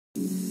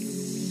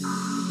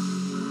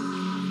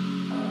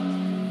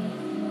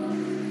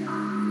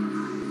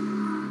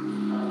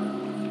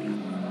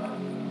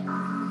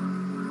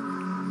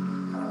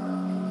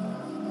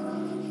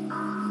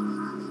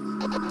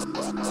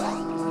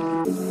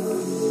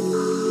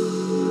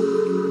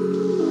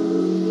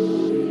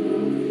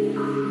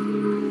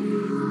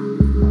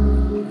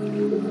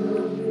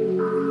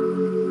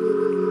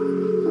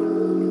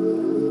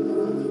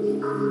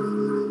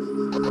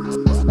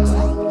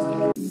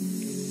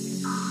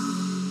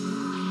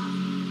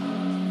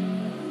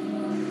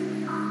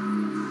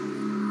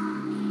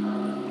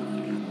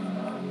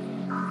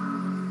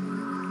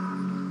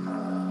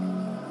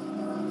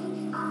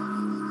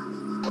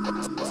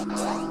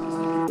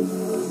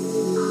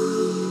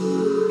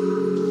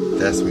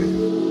That's me,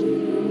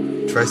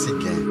 Tracy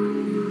Gantt.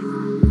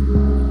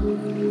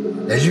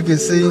 As you can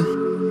see,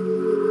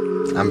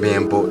 I'm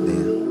being booked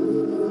in.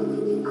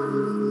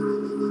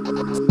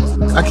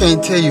 I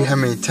can't tell you how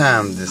many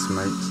times this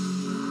makes.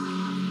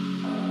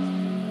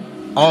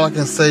 All I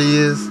can say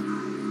is,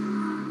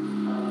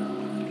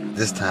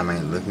 this time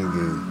ain't looking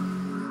good.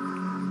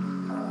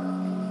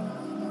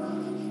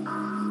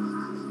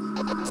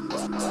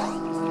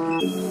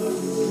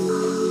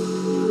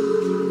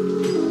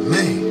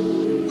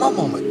 Man, my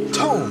mama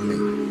told me,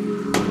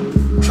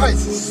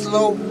 Tracy,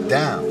 slow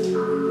down.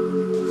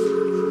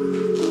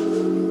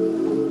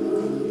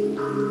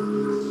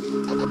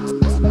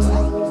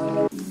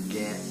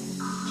 Gantt,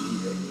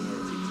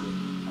 G-A-N-T-T.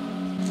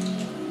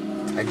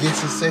 I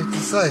guess it's safe to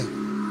say,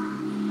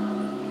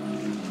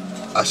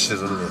 I should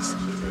have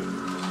listened.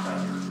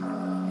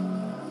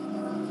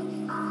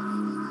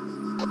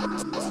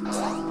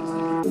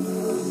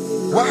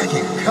 Why I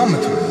keep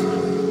coming to this place?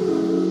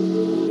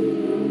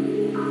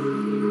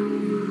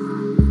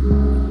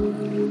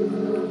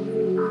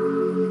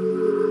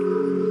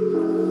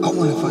 I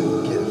wonder if I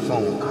can get a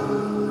phone call.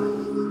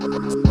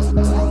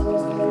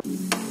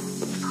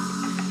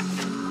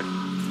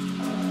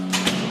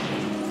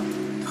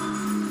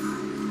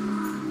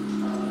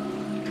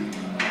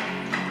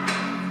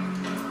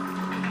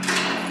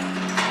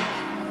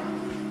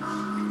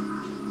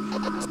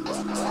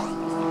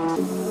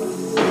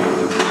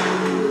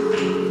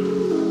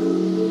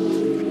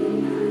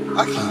 I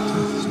can't do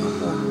this no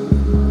more.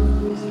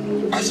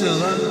 I should have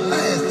learned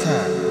last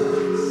time.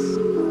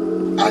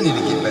 I need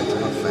to get back to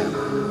my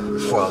family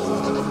before I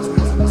lose them.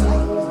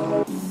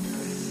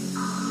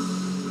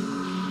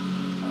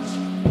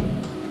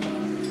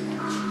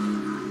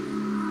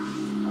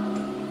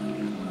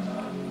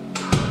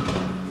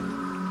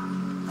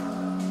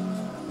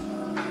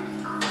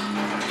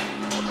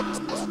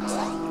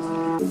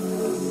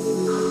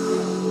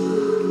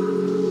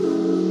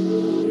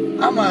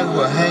 I might as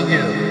well hang it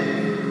up.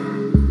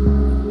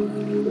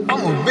 I'm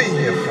gonna be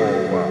here for a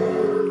while.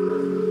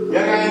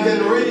 Y'all got anything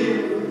to read?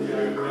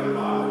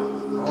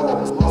 Oh,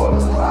 Lord,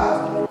 it's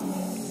Bible.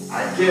 I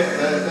guess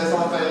that's the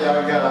only thing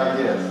y'all got, I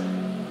guess.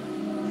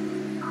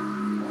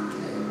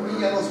 Well, you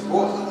got no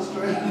Sports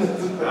Illustrated?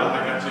 I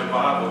got your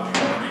Bible. You want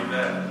to read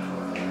that?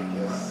 I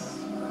guess.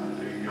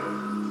 There you go.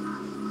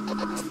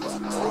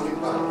 Holy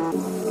Bible.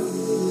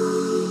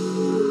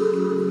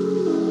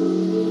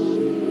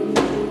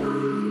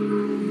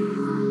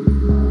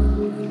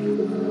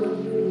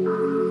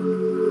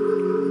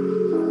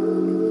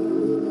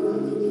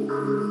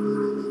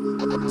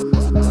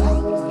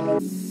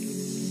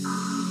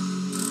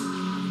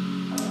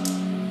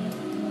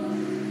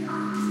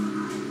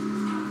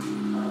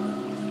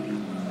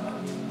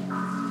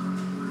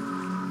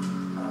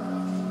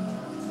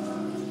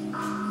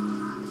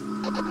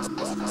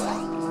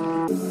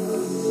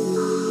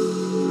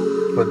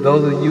 For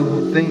those of you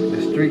who think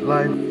the street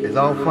life is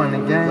all fun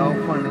and games,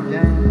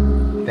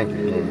 think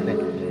again.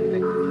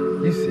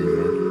 You see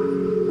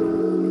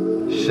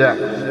me, shot,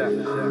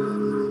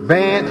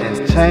 banned and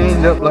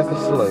chained up like a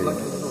slave.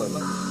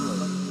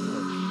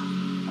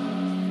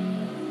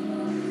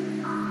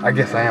 I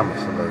guess I am a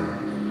slave.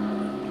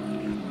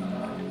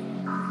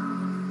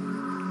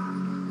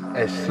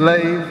 A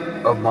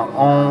slave of my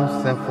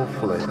own sinful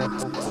flesh.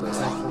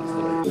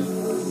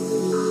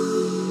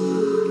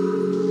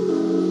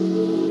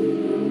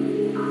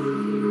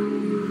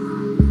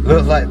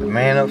 Looks like the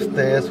man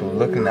upstairs was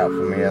looking out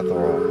for me after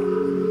all.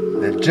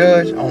 The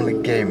judge only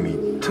gave me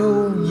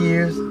 2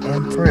 years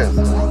in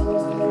prison.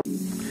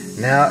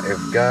 Now if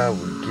God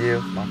would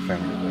give my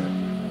family back.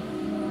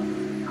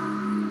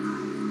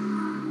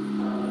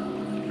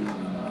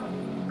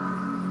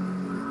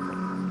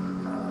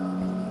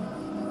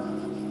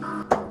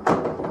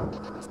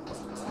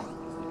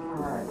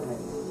 Alright, baby.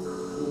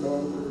 Your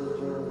daddy is in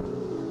jail.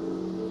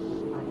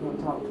 I can't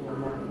talk to him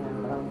right now,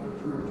 but I want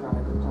you to try to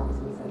go talk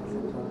some sense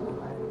into him,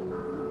 okay?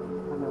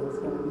 I know it's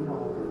going to be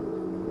hard.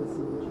 We'll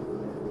see what you can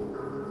do.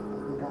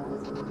 And God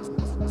is with you.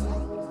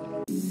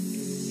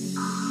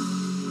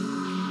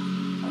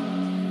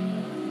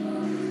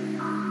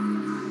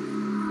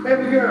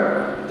 Baby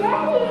girl!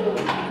 Daddy!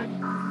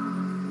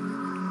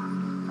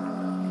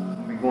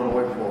 We'll be going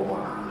away for a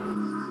while.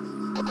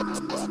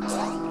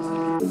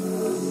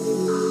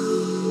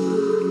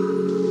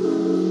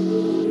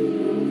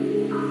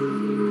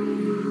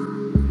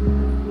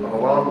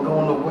 While I'm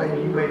going away,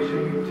 you make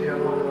sure you tell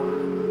Mama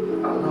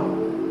I know.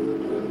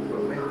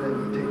 But make sure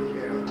you take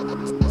care of her.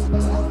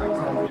 I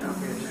promise you I'll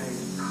be a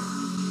change.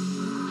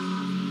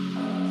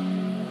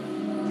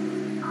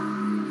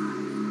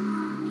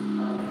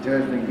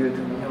 Judge been good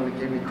to me. He only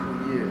gave me 2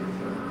 years.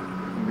 So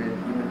I've been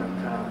giving enough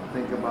time to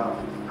think about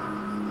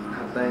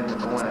how things are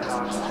going and how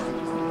I should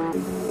change them.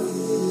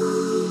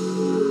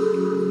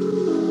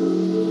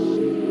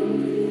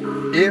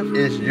 If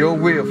it's your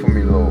will for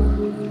me, Lord,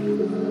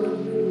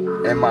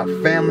 and my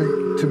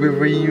family to be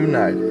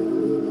reunited,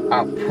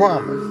 I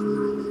promise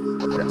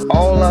that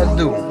all I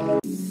do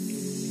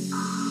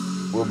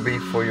will be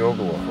for your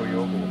glory. For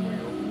your glory.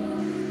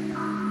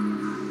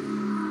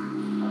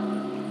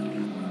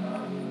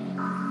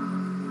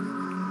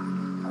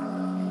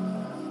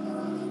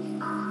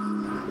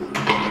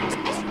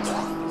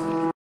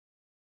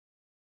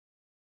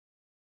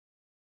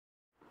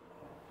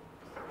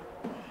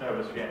 No,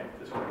 Mr. Gantt,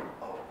 this way.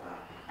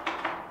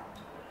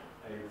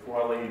 Hey, before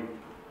I leave,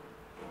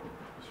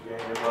 Mr.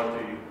 Gantt, good luck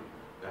to you.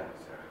 Thanks,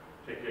 sir.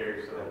 Take care of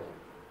yourself.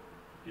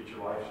 Get your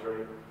life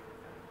straight.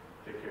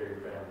 Take care of your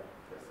family.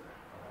 Yes, sir.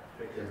 All right,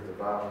 take care. Here's the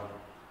Bible.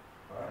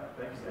 All right,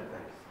 thanks, man.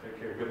 Thanks. Take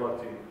care. Good luck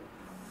to you.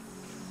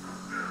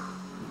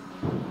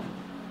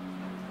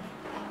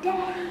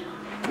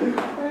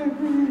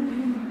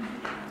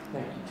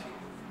 Thank you.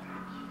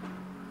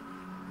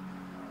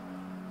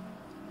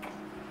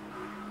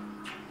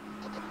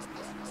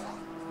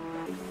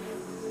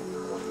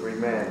 Free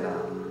man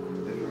now.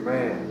 Different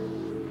man.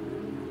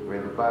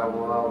 Read the Bible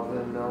while I was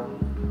in now.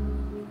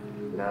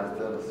 Now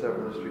instead of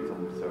serving the streets,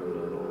 I'm serving the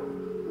Lord.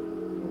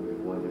 I'm gonna be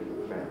one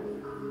different family.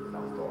 And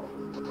I'll start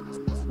from you.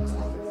 I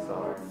say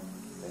sorry.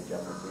 Thank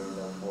y'all for being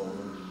there for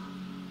me.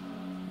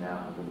 Now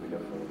I'm gonna be there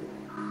for you.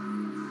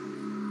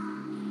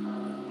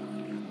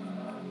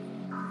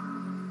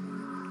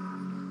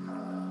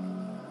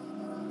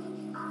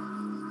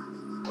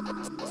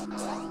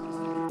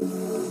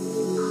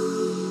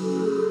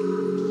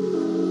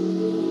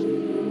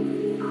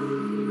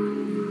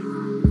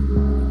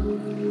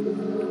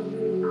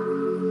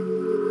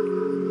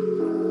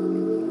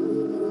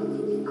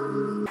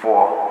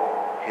 For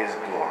his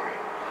glory.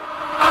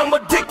 I'm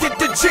addicted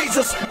to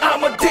Jesus.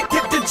 I'm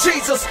addicted to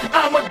Jesus.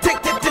 I'm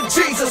addicted to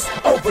Jesus.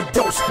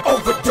 Overdose,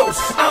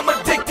 overdose. I'm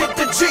addicted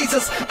to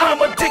Jesus.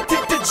 I'm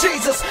addicted to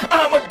Jesus.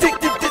 I'm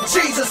addicted to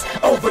Jesus.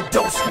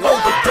 Overdose,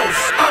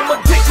 overdose. I'm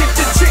addicted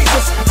to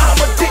Jesus.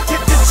 I'm addicted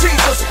to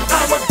Jesus.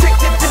 I'm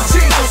addicted to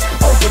Jesus.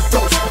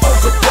 Overdose,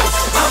 overdose.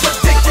 I'm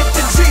addicted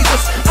to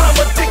Jesus. I'm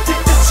addicted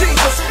to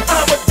Jesus.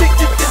 I'm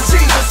addicted to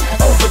Jesus.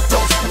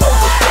 Overdose,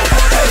 overdose.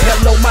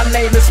 Hello, my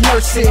name is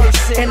Mercy,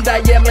 and I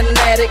am an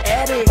addict.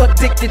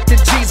 Addicted to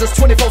Jesus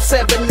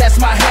 24/7, that's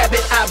my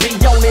habit. I be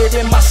on it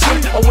in my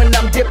sleep or when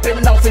I'm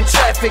dipping off in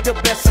traffic. The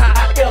best high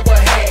I ever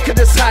had, cause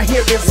this high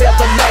here is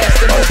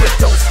everlasting.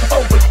 Overdose,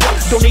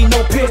 overdose. Don't need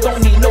no pill,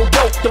 don't need no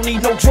dope, don't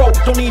need no dope,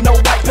 don't need no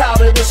white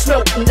powder to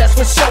smoke, and that's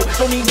for sure.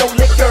 Don't need no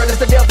liquor, that's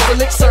the devil's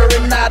elixir,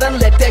 and I done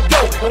let that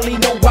go. Don't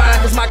need no wine,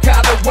 cause my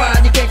kind of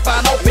wine you can't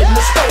find open in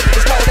the store.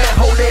 It's called that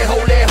holy,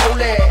 holy,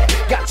 holy.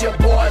 Got your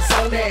boys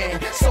on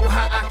it, so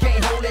high I can't